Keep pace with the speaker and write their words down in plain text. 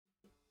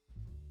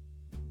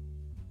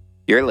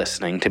You're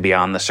listening to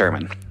Beyond the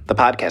Sermon, the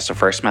podcast of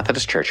First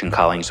Methodist Church in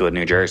Collingswood,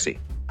 New Jersey.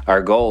 Our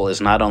goal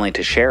is not only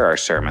to share our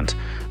sermons,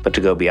 but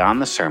to go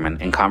beyond the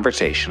sermon in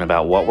conversation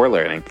about what we're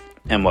learning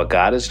and what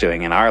God is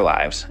doing in our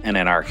lives and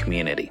in our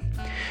community.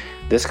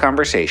 This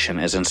conversation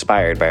is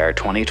inspired by our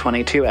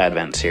 2022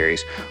 Advent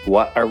series,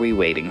 What Are We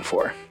Waiting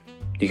For?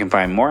 You can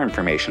find more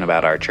information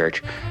about our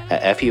church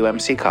at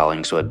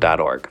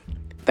fumccollingswood.org.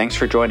 Thanks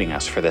for joining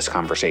us for this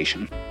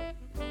conversation.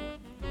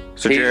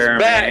 So He's Jeremy,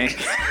 back.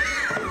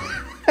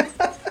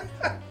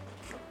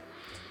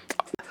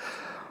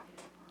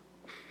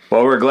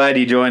 Well, we're glad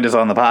you joined us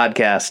on the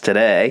podcast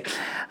today.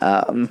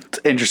 It's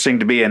interesting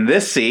to be in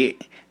this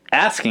seat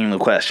asking the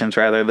questions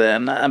rather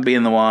than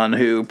being the one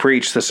who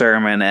preached the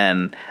sermon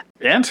and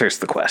answers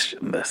the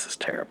question. This is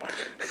terrible.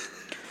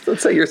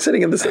 Let's say you're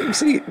sitting in the same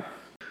seat.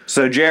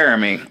 So,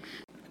 Jeremy,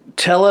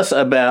 tell us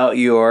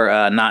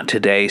your Not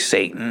Today,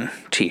 Satan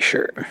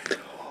t-shirt.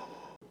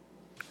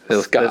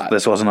 Scott.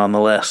 This wasn't on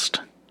the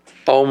list.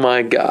 Oh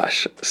my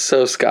gosh.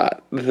 So,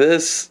 Scott,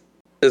 this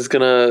is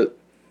going to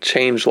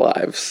change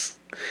lives.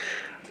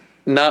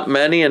 Not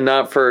many and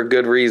not for a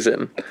good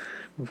reason.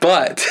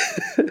 But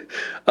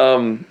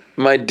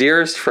my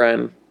dearest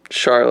friend,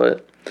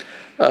 Charlotte,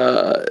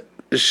 I've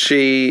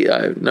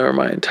known her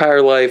my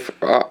entire life.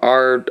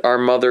 Our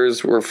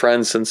mothers were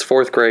friends since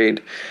 4th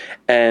grade.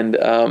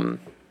 And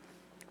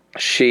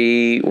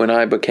she, when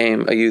I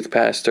became a youth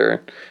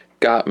pastor,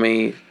 got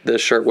me this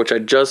shirt, which I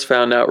just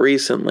found out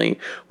recently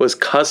was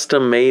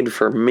custom made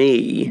for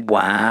me.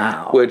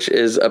 Wow. Which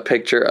is a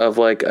picture of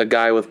like a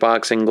guy with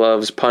boxing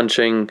gloves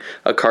punching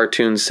a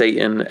cartoon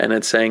Satan, and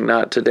it's saying,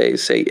 "Not today,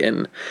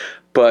 Satan."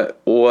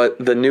 But what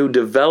the new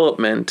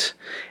development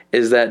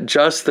is that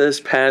just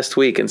this past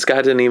week, and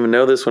Scott didn't even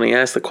know this when he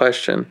asked the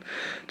question,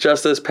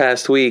 just this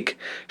past week,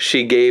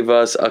 she gave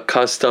us a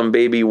custom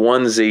baby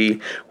onesie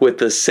with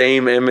the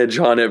same image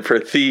on it for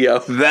Theo.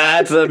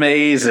 That's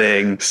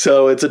amazing.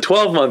 So it's a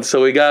 12-month,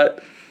 so we got,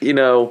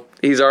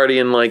 he's already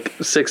in like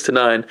 6 to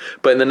 9,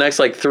 but in the next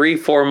like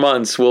 3-4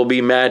 months, we'll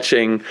be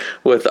matching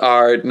with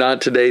our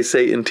Not Today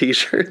Satan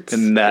t-shirts.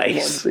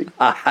 Nice.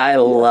 I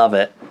love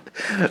it.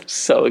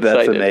 So excited.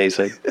 That's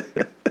amazing.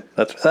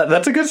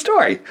 That's a good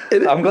story.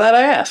 I'm glad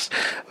I asked.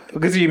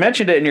 Because you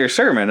mentioned it in your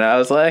sermon, and I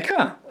was like,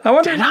 huh. I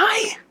wonder. Did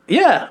I?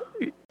 Yeah.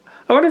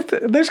 I wonder if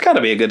there's got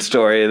to be a good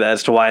story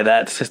as to why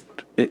that's...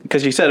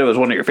 Because you said it was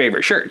one of your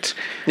favorite shirts.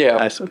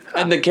 Yeah.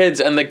 And the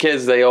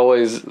kids, they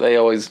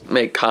always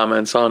make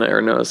comments on it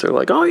or notice. They're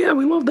like, oh, yeah,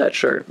 we love that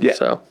shirt. Yeah.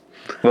 So...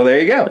 Well, there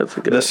you go. That's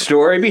a good the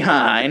story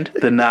behind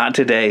the Not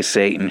Today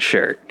Satan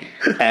shirt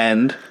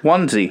and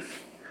onesie.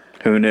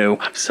 Who knew?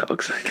 I'm so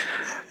excited.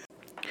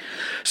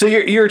 So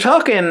you're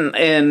talking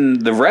in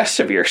the rest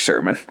of your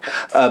sermon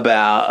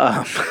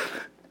about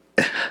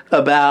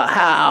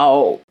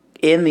how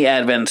in the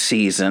Advent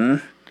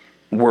season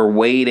we're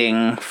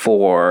waiting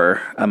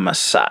for a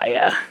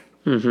Messiah.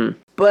 Mm-hmm.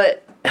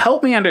 But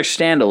help me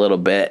understand a little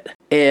bit.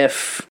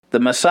 If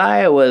the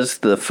Messiah was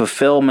the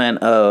fulfillment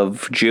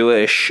of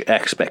Jewish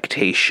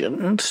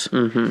expectations,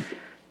 mm-hmm.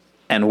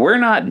 and we're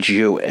not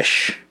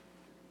Jewish,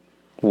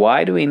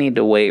 why do we need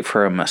to wait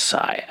for a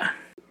Messiah?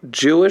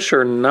 Jewish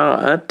or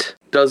not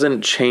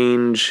doesn't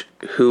change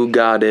who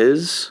God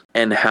is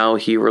and how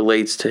he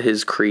relates to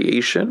his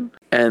creation.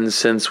 And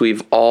since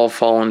we've all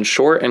fallen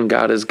short and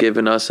God has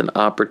given us an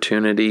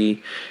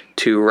opportunity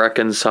to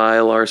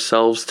reconcile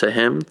ourselves to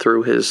him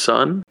through his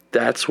son,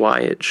 that's why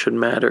it should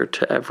matter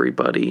to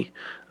everybody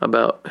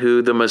about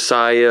who the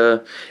Messiah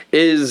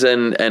is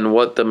and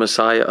what the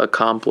Messiah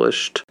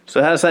accomplished.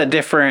 So how's that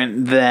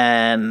different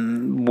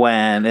than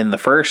when in the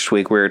first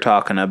week we were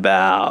talking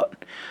about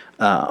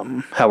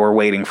how we're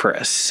waiting for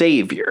a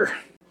Savior?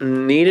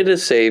 Needed a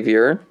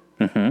Savior,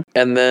 mm-hmm.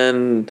 and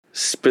then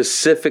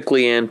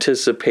specifically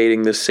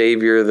anticipating the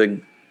Savior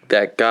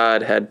that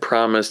God had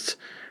promised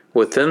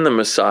within the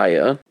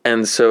Messiah.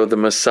 And so the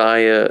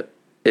Messiah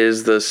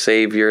is the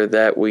Savior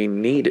that we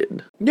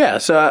needed. Yeah,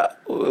 so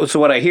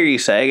what I hear you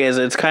saying is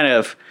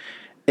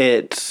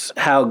it's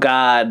how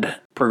God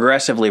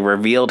progressively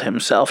revealed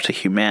himself to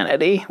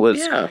humanity.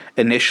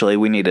 Initially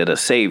we needed a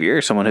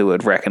Savior, someone who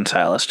would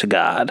reconcile us to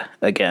God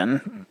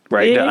again,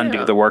 right? Yeah. To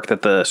undo the work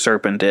that the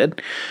serpent did.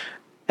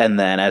 And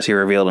then as he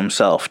revealed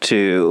himself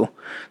to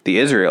the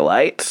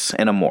Israelites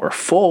in a more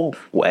full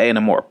way, in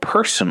a more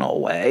personal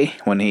way,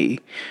 when he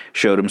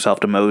showed himself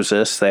to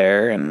Moses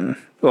there, and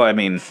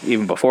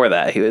even before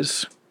that, he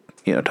was,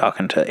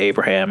 talking to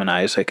Abraham and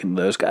Isaac and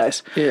those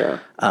guys. Yeah.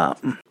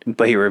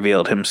 But he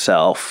revealed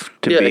himself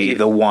to be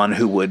the one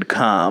who would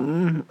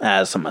come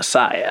as a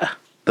Messiah.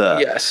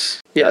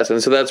 Yes.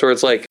 And so that's where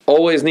it's like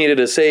always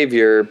needed a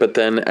Savior, but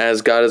then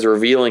as God is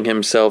revealing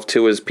himself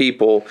to his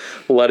people,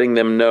 letting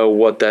them know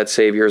what that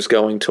Savior is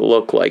going to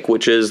look like,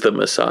 which is the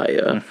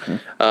Messiah.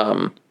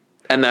 Mm-hmm.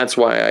 And that's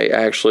why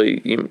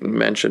you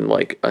mentioned,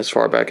 like, as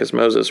far back as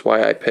Moses,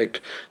 why I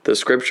picked the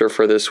scripture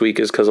for this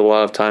week is because a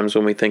lot of times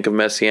when we think of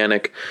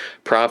messianic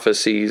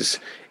prophecies,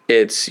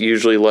 it's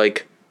usually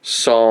like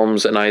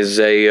Psalms and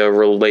Isaiah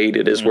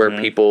related is where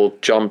people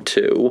jump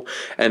to.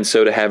 And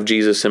so to have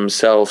Jesus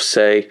himself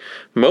say,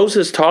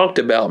 Moses talked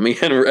about me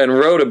and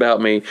wrote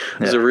about me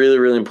is a really,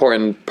 really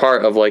important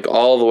part of like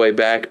all the way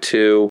back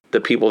to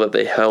the people that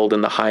they held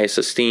in the highest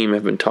esteem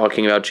have been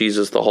talking about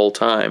Jesus the whole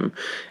time.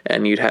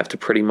 And you'd have to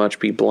pretty much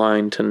be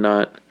blind to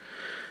not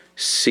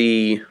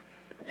see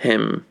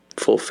him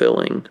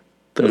fulfilling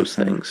those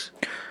things.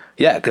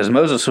 Yeah, because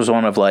Moses was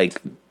one of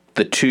like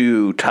the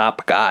two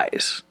top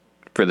guys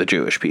for the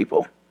Jewish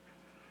people.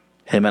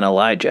 Him and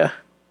Elijah.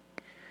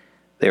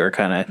 They were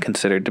kind of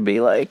considered to be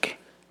like...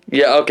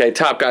 Yeah, okay,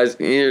 top guys.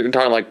 You're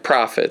talking like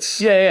prophets.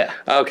 Yeah.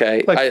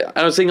 Okay. Like,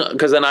 I was thinking,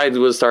 because then I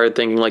started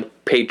thinking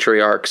like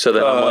patriarch, so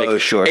then I'm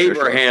like, sure,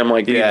 Abraham, sure.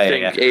 like, you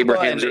think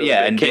Abraham's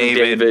and King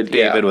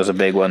David was a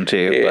big one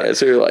too. Yeah, but,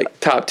 so you're like,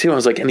 top two. I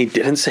was like, and he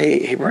didn't say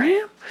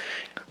Abraham?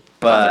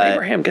 But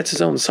Abraham gets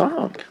his own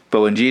song.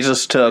 But when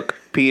Jesus took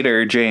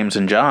Peter, James,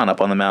 and John up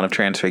on the Mount of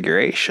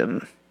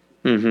Transfiguration...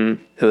 it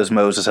was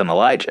Moses and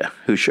Elijah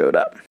who showed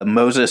up.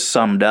 Moses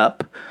summed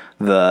up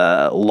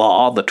the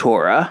law, the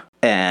Torah,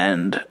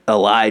 and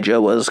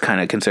Elijah was kind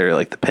of considered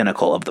like the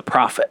pinnacle of the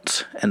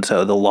prophets. And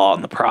so the law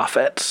and the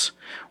prophets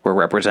were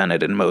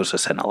represented in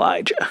Moses and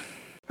Elijah.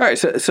 All right,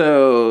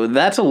 so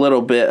that's a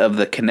little bit of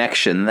the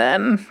connection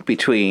then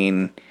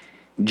between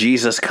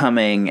Jesus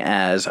coming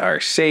as our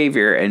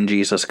Savior and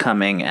Jesus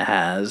coming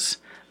as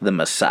the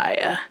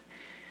Messiah.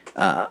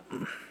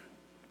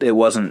 It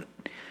wasn't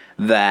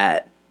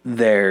that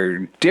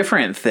they're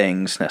different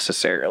things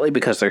necessarily,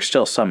 because they're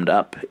still summed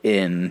up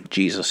in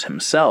Jesus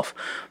himself,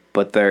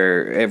 but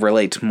it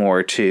relates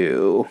more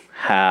to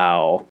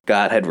how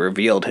God had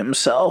revealed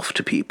himself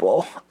to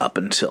people up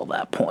until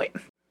that point.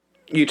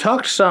 You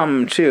talked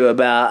some too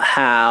about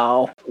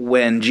how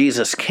when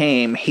Jesus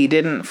came, he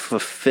didn't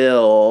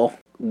fulfill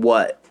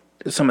what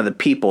some of the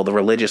people, the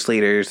religious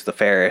leaders, the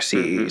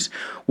Pharisees,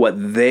 what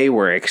they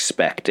were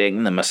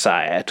expecting the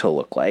Messiah to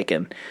look like.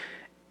 And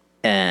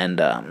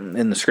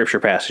in the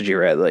scripture passage you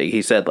read, like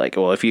he said, like,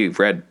 well, if you've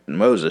read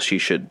Moses, you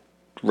should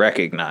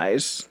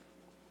recognize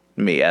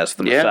me as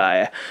the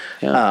Messiah.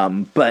 Yeah.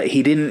 But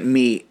he didn't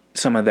meet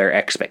some of their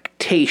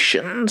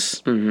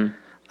expectations.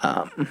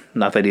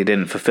 Not that he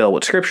didn't fulfill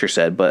what scripture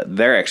said, but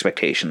their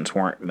expectations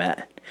weren't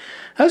met.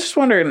 I was just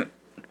wondering,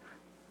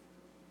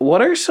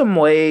 what are some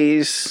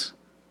ways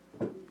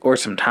or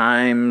some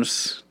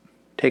times,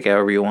 take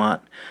however you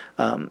want,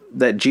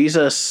 that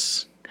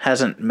Jesus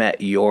hasn't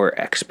met your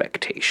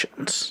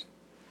expectations?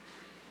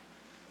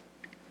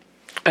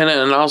 And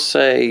I'll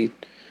say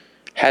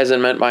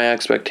hasn't met my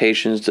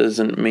expectations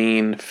doesn't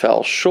mean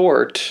fell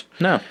short.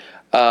 No.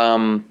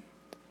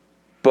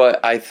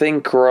 But I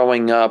think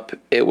growing up,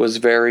 it was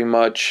very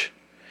much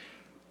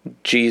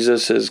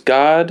Jesus is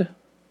God.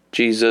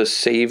 Jesus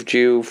saved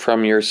you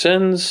from your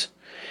sins.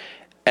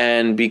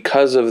 And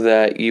because of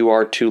that, you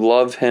are to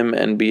love him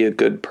and be a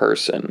good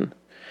person.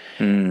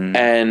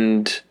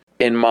 And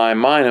in my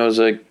mind, I was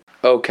like,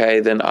 okay,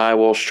 then I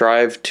will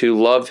strive to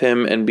love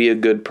him and be a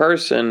good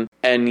person.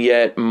 And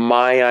yet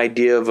my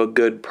idea of a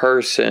good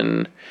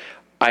person,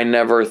 I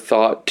never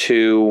thought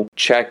to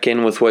check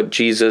in with what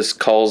Jesus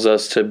calls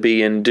us to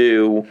be and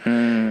do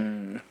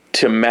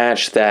to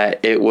match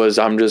that. It was,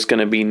 I'm just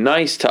going to be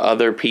nice to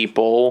other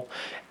people.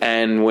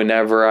 And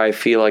whenever I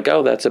feel like,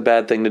 oh, that's a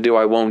bad thing to do,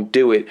 I won't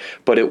do it.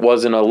 But it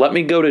wasn't let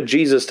me go to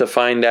Jesus to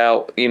find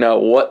out,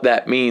 what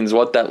that means,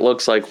 what that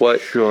looks like,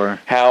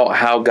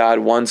 how God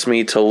wants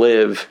me to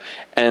live.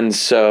 And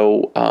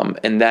so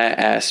in that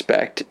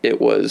aspect,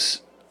 it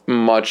was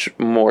much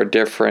more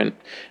different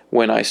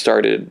when I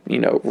started,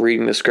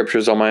 reading the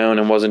scriptures on my own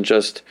and wasn't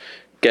just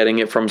getting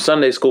it from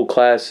Sunday school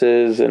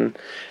classes and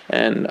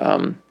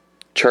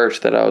church,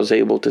 that I was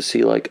able to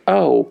see like,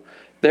 oh,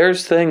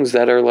 there's things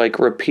that are like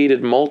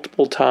repeated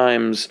multiple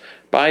times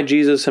by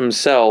Jesus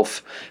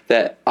himself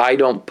that I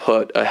don't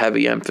put a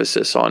heavy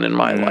emphasis on in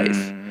my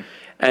life.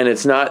 And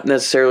it's not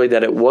necessarily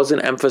that it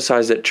wasn't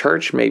emphasized at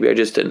church. Maybe I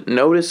just didn't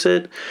notice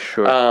it.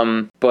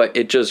 Sure. But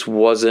it just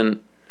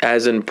wasn't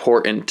as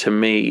important to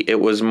me. It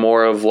was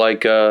more of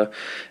like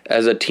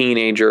as a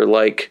teenager,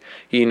 like,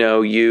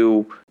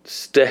 you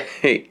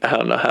stay, I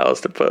don't know how else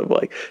to put it,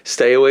 like,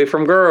 stay away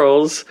from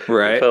girls,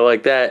 right? But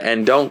like that,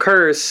 and don't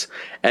curse,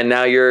 and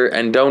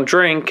don't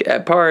drink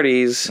at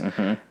parties,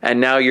 and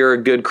now you're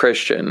a good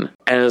Christian.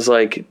 And it's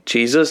like,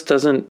 Jesus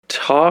doesn't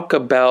talk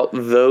about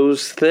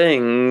those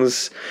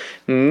things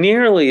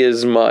nearly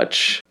as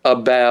much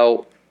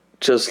about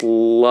just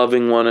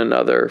loving one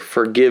another,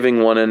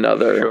 forgiving one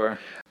another, sure,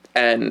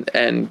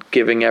 and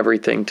giving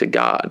everything to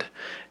God.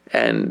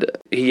 And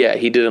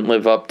he didn't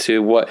live up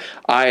to what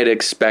I had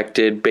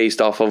expected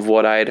based off of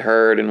what I had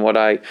heard and what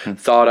I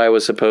thought I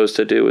was supposed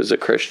to do as a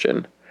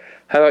Christian.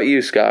 How about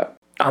you, Scott?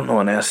 I'm the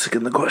one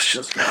asking the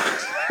questions.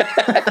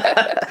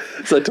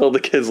 So I told the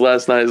kids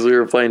last night as we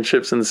were playing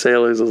Ships and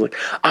Sailors, I was like,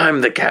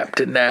 I'm the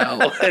captain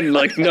now. And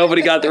like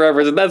nobody got the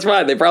reference. And that's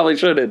fine. They probably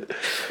shouldn't.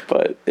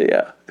 But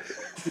yeah.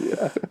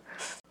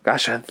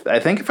 Gosh, I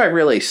think if I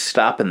really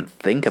stop and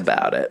think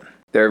about it,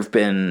 there have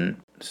been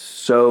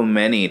so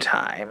many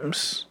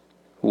times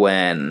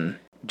when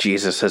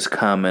Jesus has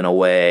come in a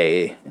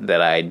way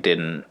that I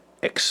didn't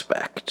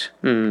expect.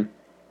 How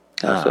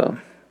so?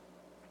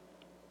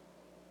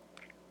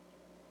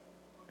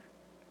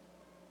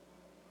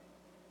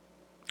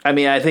 I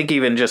mean, I think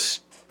even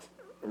just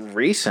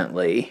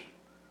recently,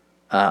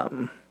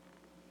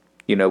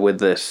 with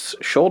this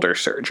shoulder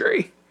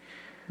surgery,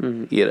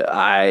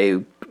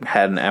 I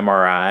had an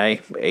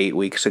MRI 8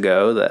 weeks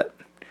ago that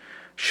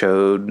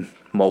showed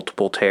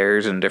multiple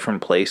tears in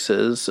different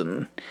places,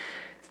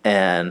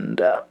 and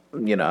I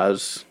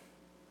was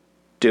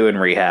doing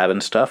rehab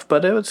and stuff,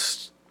 but it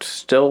was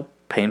still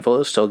painful. It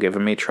was still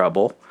giving me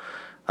trouble.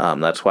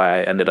 That's why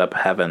I ended up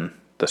having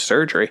the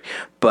surgery.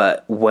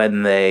 But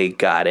when they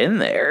got in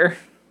there,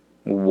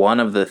 one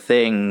of the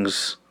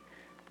things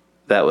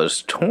that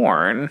was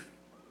torn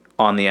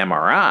on the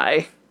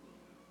MRI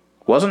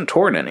wasn't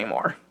torn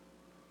anymore.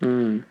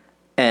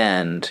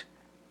 And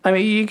I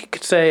mean, you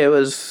could say it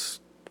was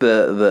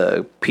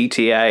the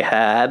PT I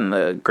had and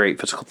the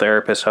great physical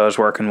therapist I was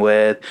working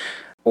with,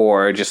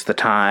 or just the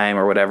time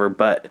or whatever,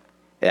 but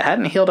it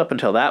hadn't healed up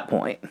until that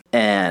point.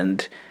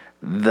 And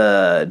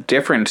the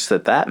difference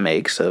that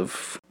makes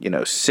of,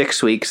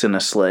 6 weeks in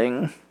a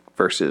sling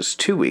versus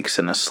 2 weeks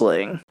in a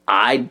sling,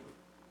 I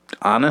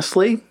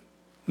honestly,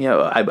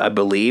 I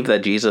believe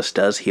that Jesus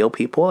does heal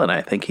people, and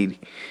I think he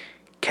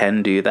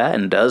can do that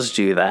and does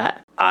do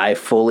that. I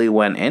fully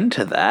went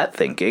into that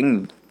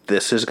thinking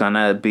this is going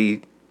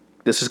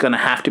to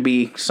have to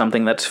be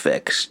something that's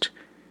fixed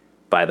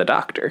by the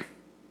doctor.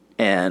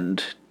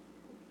 And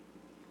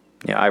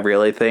I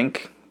really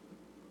think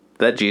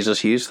that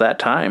Jesus used that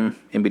time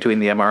in between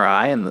the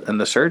MRI and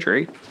the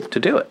surgery to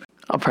do it.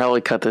 I'll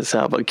probably cut this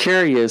out, but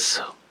curious,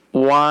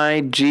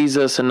 why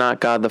Jesus and not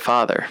God the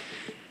Father?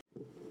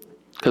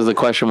 Because the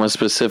question was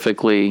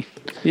specifically,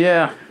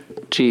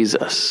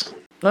 Jesus.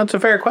 That's a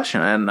fair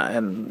question,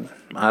 and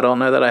I don't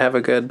know that I have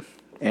a good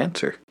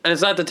answer. And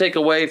it's not to take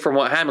away from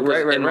what happened,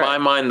 because in my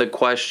mind, the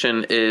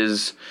question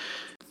is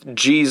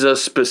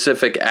Jesus'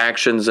 specific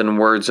actions and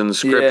words in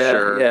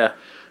Scripture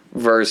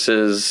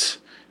versus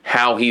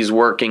how he's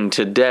working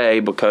today,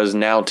 because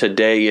now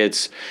today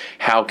it's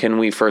how can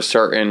we for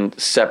certain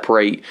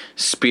separate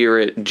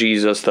Spirit,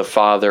 Jesus the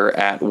Father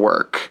at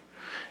work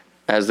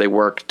as they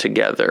work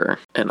together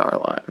in our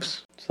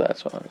lives. So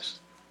that's what I was...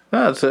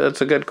 No,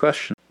 it's a good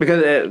question.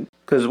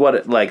 Because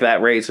what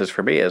that raises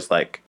for me is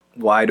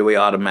why do we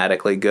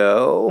automatically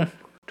go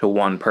to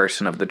one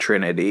person of the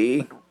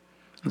Trinity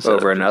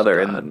over another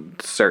in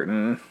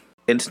certain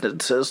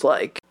instances?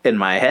 In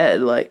my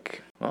head,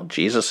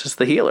 Jesus is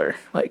the healer.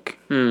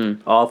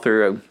 All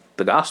through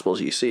the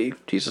Gospels you see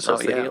Jesus is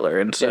the healer.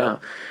 And so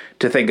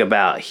to think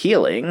about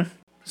healing,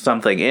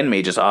 something in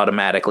me just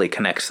automatically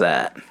connects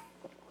that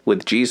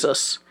with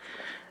Jesus.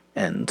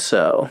 And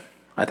so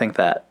I think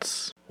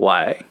that's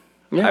why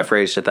I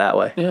phrased it that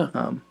way.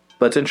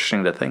 But it's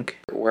interesting to think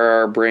where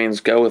our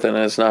brains go with it, and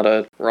it's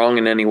not wrong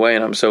in any way.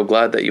 And I'm so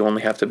glad that you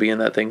only have to be in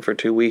that thing for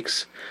 2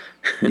 weeks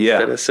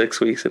instead of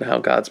 6 weeks, and how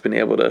God's been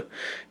able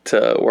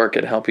to work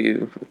and help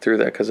you through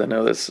that. Because I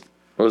know this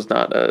was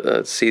not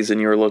a season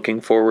you were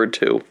looking forward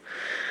to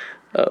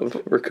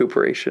of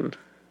recuperation.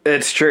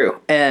 It's true.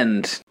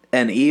 And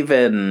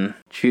even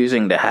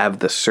choosing to have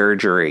the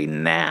surgery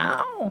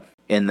now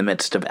in the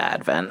midst of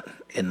Advent,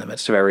 in the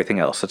midst of everything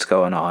else that's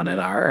going on in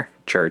our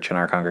church and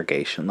our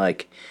congregation,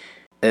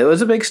 it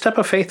was a big step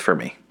of faith for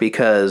me,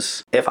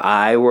 because if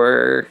I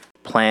were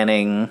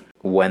planning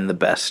when the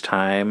best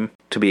time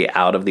to be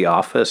out of the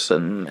office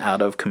and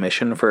out of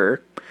commission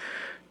for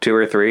 2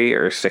 or 3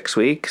 or 6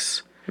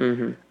 weeks,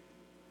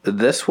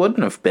 this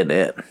wouldn't have been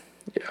it.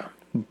 Yeah.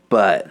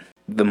 But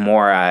the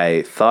more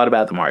I thought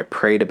about it, the more I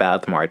prayed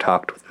about it, the more I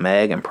talked with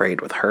Meg and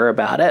prayed with her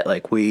about it,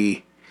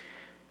 we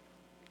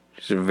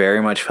just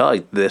very much felt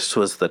like this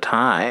was the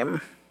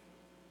time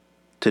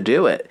to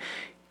do it,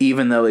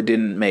 even though it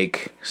didn't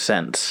make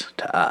sense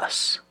to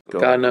us.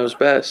 God knows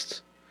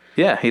best.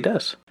 Yeah, he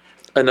does.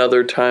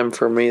 Another time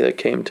for me that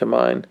came to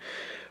mind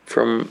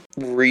from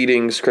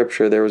reading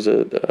Scripture, there was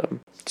a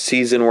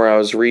season where I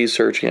was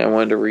researching. I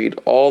wanted to read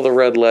all the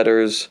red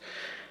letters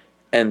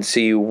and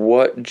see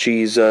what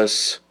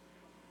Jesus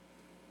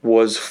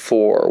was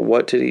for.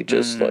 What did he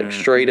just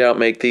straight out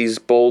make these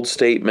bold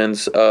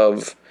statements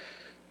of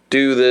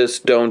do this,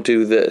 don't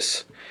do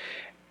this.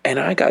 And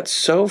I got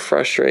so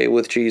frustrated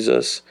with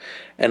Jesus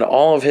and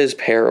all of his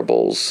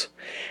parables.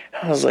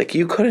 I was like,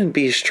 you couldn't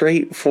be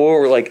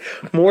straightforward.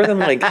 More than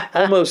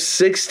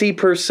almost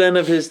 60%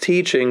 of his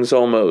teachings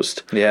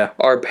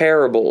are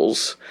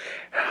parables.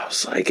 And I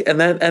was like,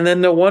 and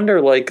then no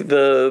wonder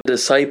the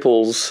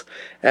disciples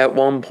at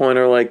one point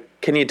are like,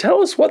 can you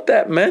tell us what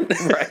that meant?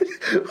 Right.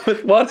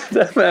 With one of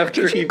them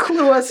after you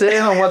clue us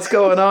in on what's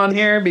going on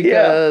here,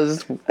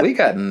 because we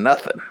got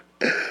nothing.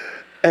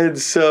 And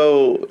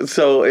so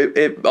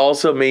it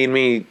also made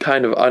me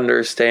kind of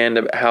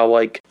understand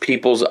how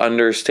people's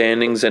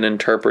understandings and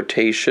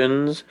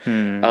interpretations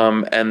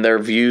and their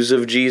views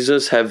of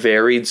Jesus have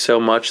varied so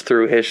much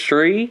through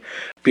history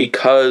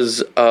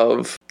because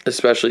of,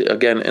 especially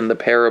again in the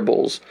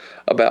parables,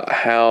 about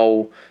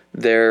how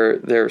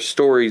their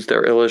stories,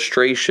 their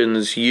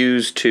illustrations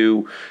used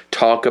to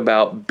talk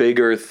about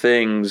bigger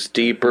things,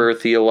 deeper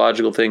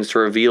theological things, to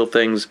reveal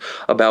things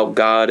about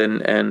God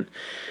and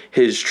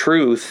his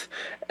truth.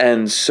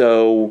 And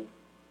so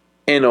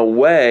in a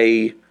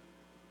way,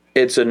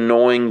 it's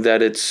annoying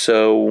that it's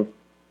so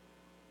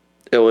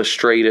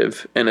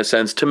illustrative in a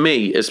sense to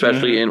me,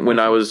 especially when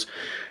I was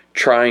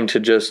trying to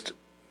just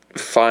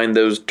find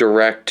those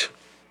direct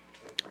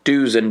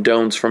do's and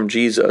don'ts from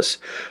Jesus.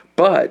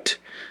 But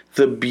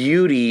the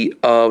beauty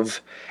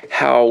of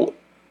how,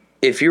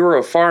 if you're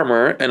a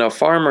farmer, and a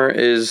farmer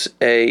is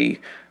a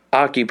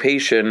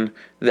occupation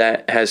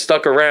that has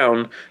stuck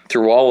around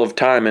through all of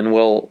time and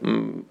will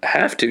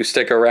have to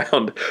stick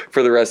around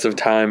for the rest of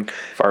time.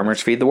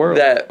 Farmers feed the world.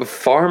 That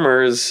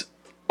farmers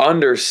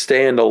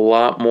understand a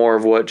lot more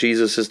of what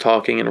Jesus is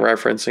talking and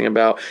referencing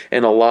about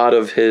in a lot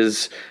of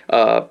his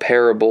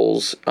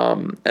parables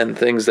and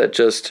things that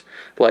just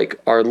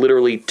like are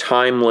literally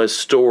timeless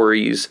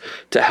stories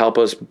to help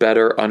us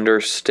better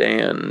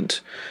understand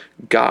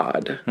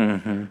God.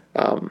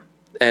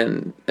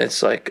 And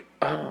it's like,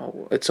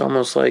 oh, it's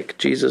almost like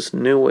Jesus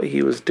knew what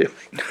he was doing.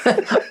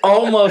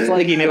 Almost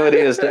like he knew what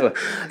he was doing.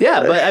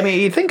 Yeah, but I mean,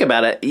 you think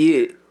about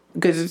it,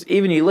 because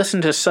even you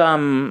listen to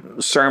some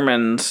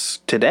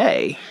sermons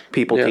today,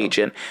 people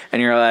teaching,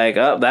 and you're like,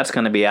 oh, that's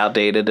going to be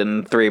outdated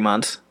in 3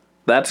 months.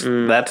 That's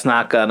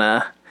not going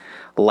to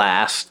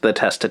last the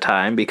test of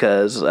time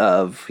because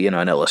of,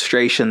 an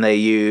illustration they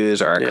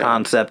use or a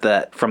concept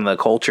that from the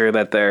culture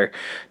that they're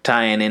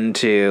tying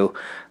into.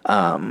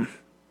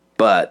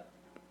 But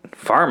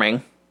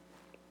farming,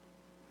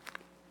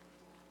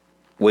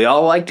 we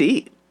all like to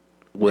eat.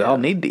 We all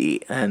need to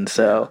eat. And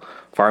so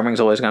farming's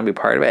always going to be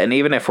part of it. And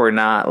even if we're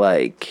not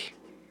like,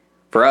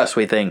 for us,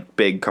 we think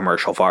big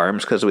commercial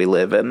farms because we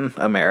live in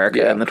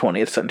America in the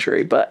 20th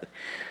century. But,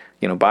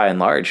 by and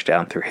large,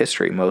 down through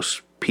history,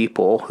 most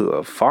people who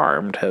have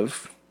farmed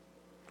have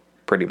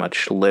pretty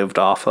much lived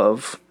off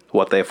of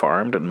what they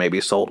farmed and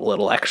maybe sold a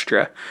little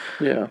extra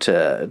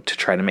to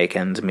try to make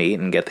ends meet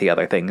and get the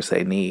other things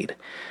they need.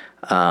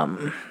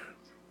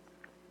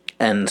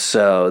 And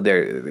so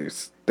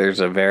there's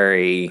a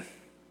very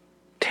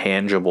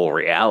tangible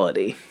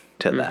reality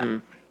to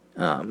that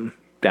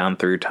down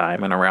through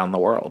time and around the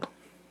world.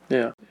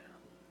 Yeah.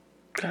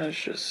 God, it's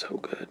just so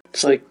good.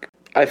 It's like,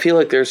 I feel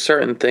like there's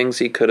certain things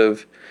he could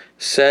have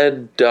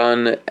said,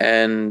 done,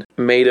 and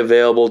made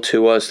available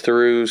to us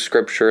through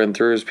scripture and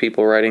through his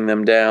people writing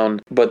them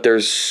down. But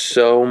there's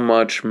so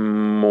much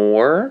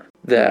more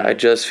that I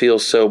just feel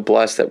so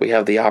blessed that we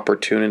have the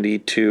opportunity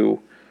to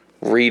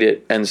read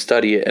it and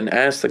study it and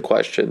ask the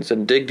questions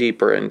and dig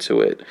deeper into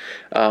it.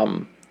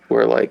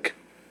 Where like,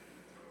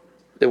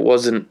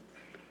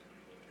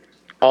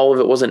 all of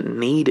it wasn't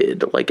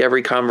needed. Like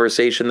every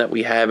conversation that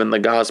we have in the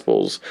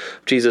Gospels,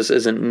 Jesus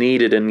isn't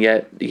needed, and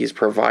yet he's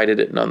provided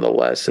it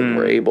nonetheless, and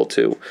we're able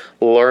to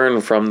learn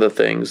from the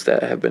things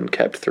that have been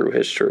kept through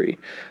history.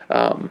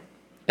 And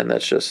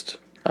that's just,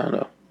 I don't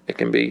know, it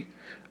can be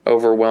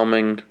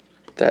overwhelming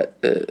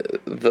that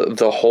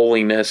the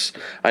holiness.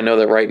 I know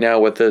that right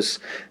now with this,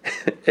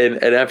 in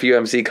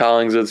FUMC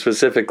Collingswood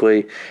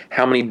specifically,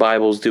 how many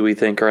Bibles do we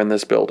think are in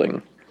this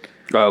building?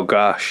 Oh,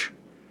 gosh.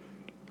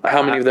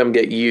 How many of them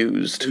get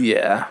used?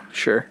 Yeah,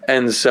 sure.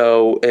 And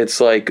so it's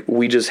like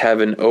we just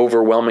have an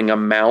overwhelming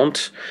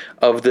amount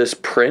of this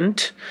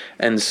print.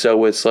 And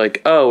so it's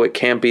like, oh, it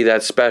can't be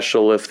that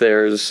special if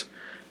there's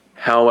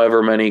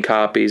however many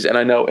copies. And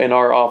I know in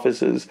our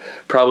offices,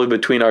 probably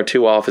between our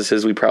two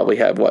offices, we probably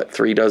have,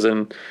 3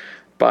 dozen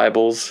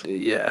Bibles?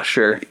 Yeah,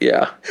 sure.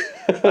 Yeah.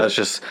 I was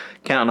just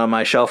counting on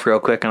my shelf real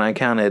quick, and I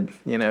counted,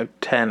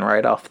 10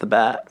 right off the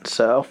bat,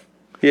 so.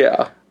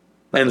 Yeah.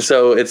 And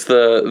so it's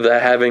the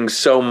having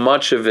so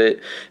much of it,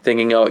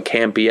 thinking, oh, it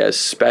can't be as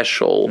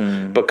special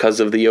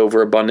because of the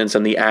overabundance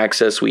and the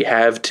access we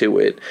have to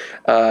it.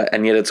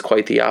 And yet it's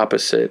quite the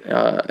opposite.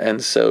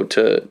 And so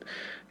to,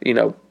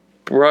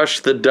 brush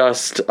the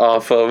dust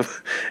off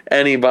of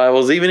any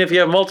Bibles, even if you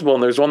have multiple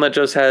and there's one that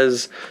just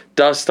has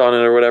dust on it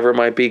or whatever it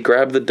might be,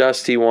 grab the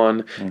dusty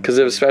one, because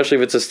especially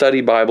if it's a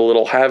study Bible,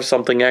 it'll have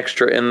something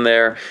extra in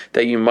there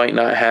that you might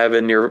not have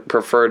in your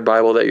preferred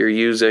Bible that you're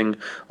using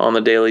on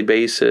the daily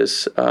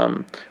basis,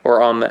 or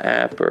on the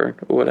app or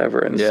whatever.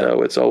 And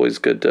so it's always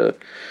good to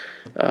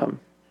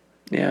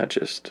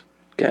just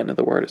get into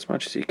the Word as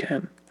much as you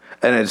can.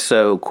 And it's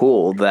so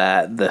cool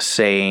that the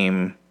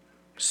same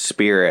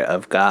Spirit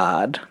of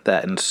God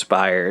that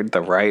inspired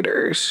the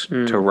writers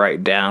to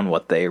write down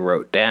what they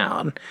wrote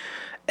down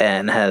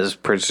and has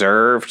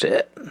preserved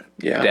it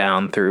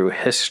down through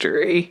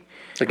history.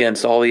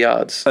 Against all the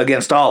odds.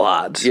 Against all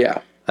odds. Yeah.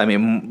 I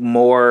mean,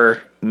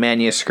 more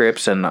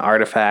manuscripts and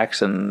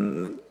artifacts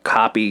and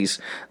copies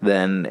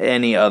than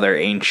any other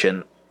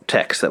ancient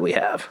text that we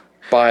have.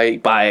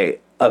 By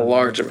a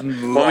large. Want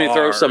me to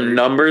throw some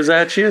numbers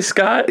at you,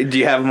 Scott? Do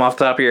you have them off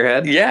the top of your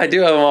head? Yeah, I do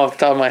have them off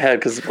the top of my head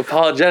because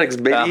apologetics,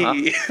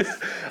 baby.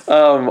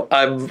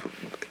 I'm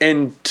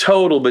in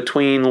total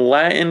between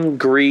Latin,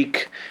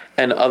 Greek,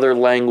 and other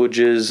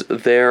languages.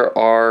 There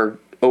are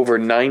over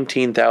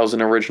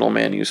 19,000 original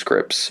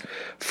manuscripts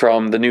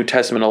from the New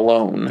Testament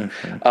alone.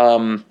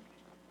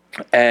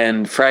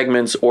 And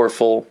fragments or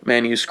full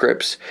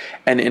manuscripts.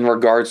 And in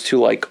regards to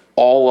like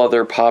all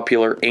other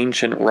popular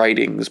ancient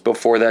writings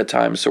before that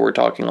time, so we're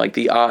talking like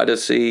the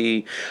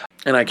Odyssey,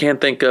 and I can't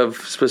think of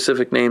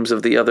specific names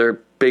of the other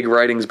big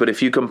writings, but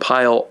if you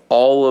compile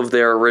all of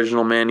their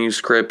original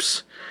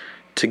manuscripts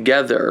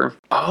together,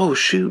 oh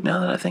shoot,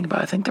 now that I think about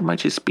it, I think there might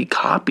just be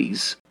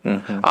copies.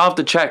 I'll have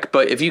to check,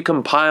 but if you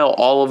compile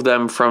all of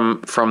them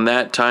from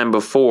that time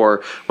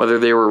before, whether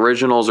they were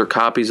originals or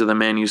copies of the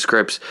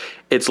manuscripts,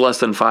 it's less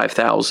than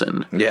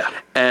 5,000. Yeah.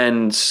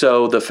 And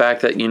so the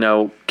fact that,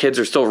 kids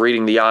are still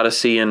reading the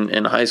Odyssey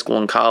in high school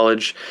and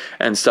college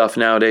and stuff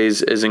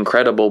nowadays is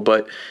incredible,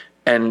 but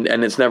and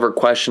it's never a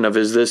question of,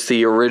 is this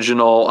the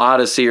original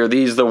Odyssey, or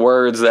these the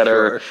words that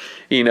are,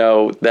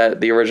 that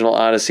the original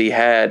Odyssey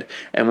had.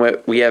 And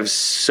we have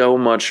so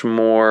much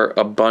more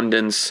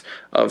abundance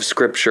of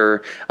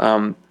scripture.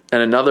 And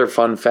another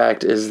fun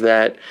fact is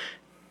that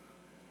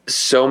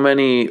so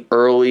many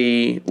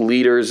early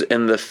leaders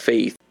in the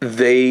faith,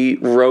 they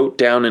wrote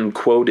down and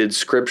quoted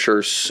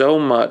scripture so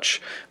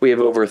much. We have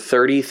over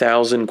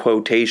 30,000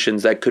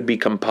 quotations that could be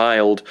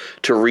compiled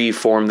to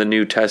reform the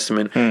New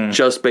Testament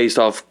just based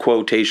off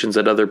quotations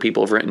that other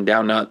people have written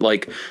down, not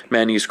like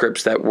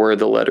manuscripts that were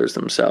the letters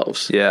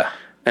themselves. Yeah.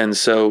 And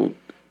so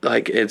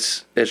like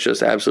it's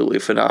just absolutely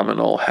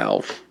phenomenal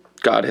how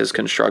God has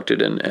constructed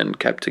and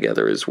kept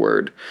together his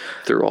word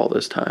through all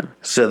this time.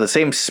 So the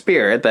same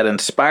spirit that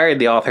inspired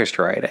the authors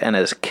to write it and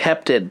has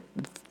kept it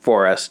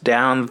for us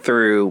down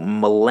through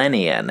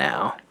millennia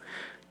now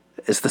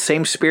is the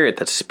same spirit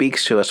that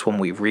speaks to us when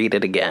we read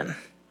it again.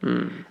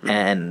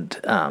 And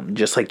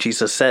just like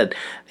Jesus said,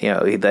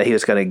 that he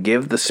was going to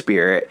give the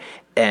Spirit,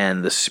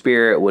 and the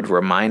Spirit would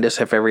remind us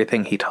of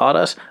everything he taught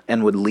us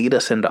and would lead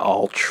us into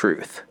all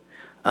truth.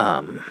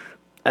 And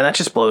that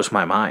just blows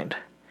my mind.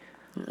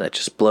 That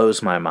just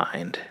blows my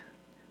mind,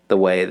 the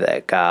way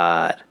that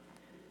God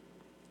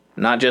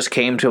not just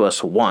came to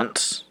us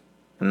once,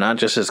 not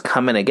just is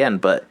coming again,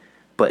 but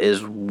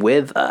is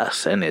with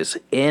us and is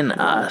in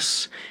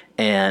us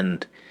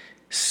and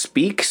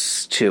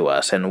speaks to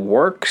us and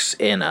works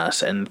in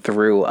us and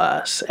through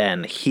us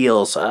and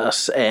heals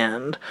us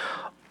and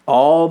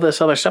all this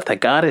other stuff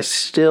that God is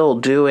still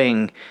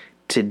doing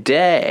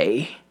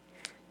today,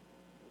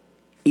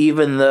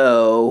 even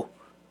though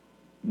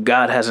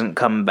God hasn't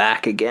come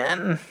back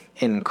again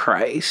in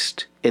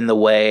Christ in the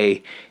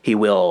way he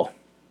will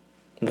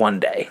one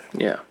day.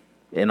 Yeah.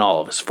 In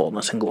all of his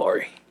fullness and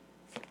glory.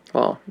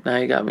 Well, now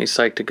you got me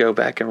psyched to go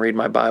back and read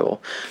my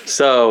Bible.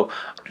 So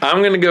I'm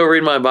going to go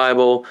read my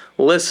Bible.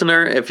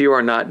 Listener, if you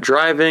are not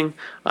driving,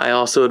 I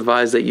also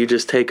advise that you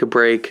just take a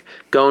break,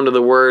 go into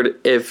the Word.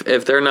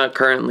 If they're not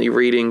currently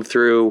reading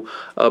through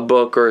a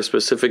book or a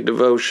specific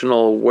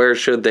devotional, where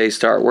should they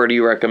start? Where do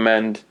you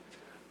recommend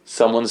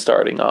someone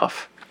starting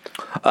off?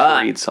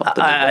 Read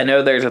something. I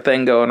know there's a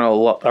thing going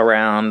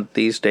around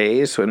these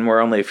days, and we're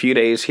only a few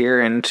days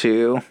here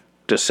into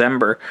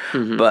December,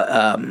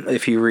 but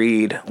if you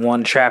read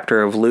one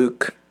chapter of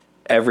Luke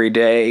every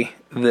day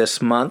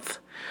this month,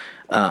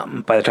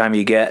 by the time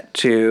you get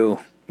to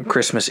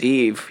Christmas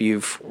Eve,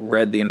 you've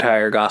read the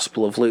entire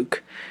Gospel of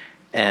Luke,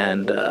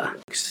 and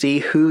see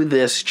who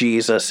this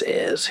Jesus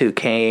is, who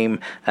came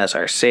as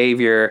our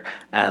Savior,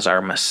 as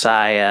our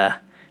Messiah,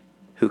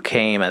 who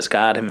came as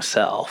God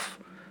himself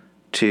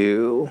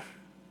to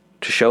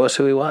show us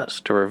who he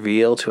was, to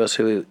reveal to us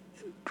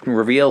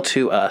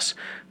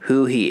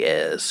who he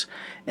is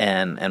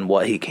and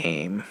what he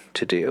came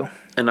to do.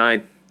 And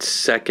I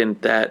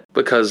second that,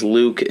 because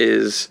Luke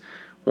is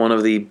one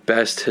of the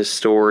best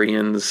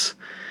historians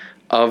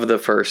of the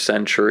first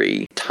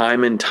century.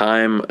 Time and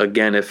time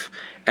again, if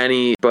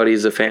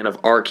anybody's a fan of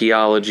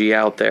archaeology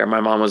out there,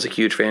 my mom was a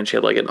huge fan. She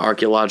had like an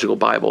archaeological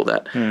Bible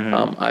that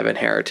I've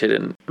inherited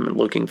and I'm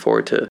looking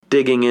forward to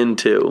digging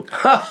into.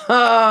 Ha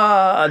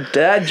ha!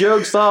 Dad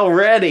jokes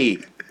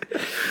already.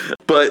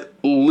 But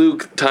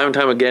Luke, time and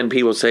time again,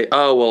 people say,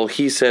 oh, well,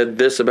 he said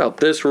this about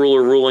this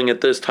ruler ruling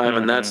at this time,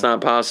 and that's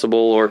not possible.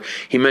 Or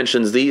he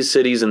mentions these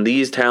cities and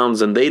these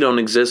towns, and they don't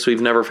exist.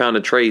 We've never found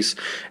a trace.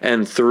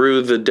 And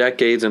through the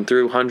decades and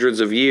through hundreds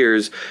of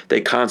years,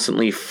 they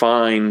constantly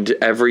find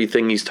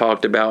everything he's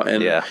talked about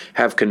and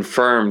have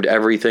confirmed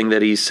everything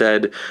that he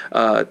said,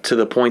 to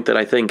the point that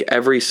I think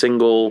every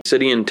single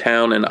city and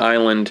town and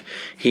island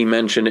he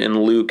mentioned in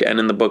Luke and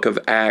in the book of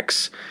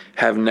Acts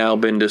have now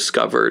been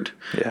discovered.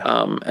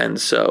 And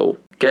so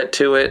get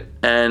to it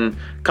and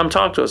come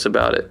talk to us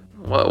about it.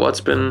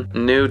 What's been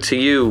new to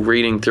you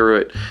reading through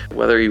it?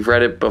 Whether you've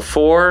read it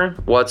before,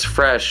 what's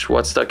fresh,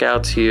 what stuck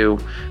out to you?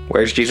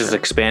 Where's Jesus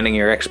expanding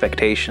your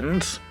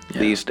expectations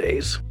these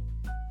days?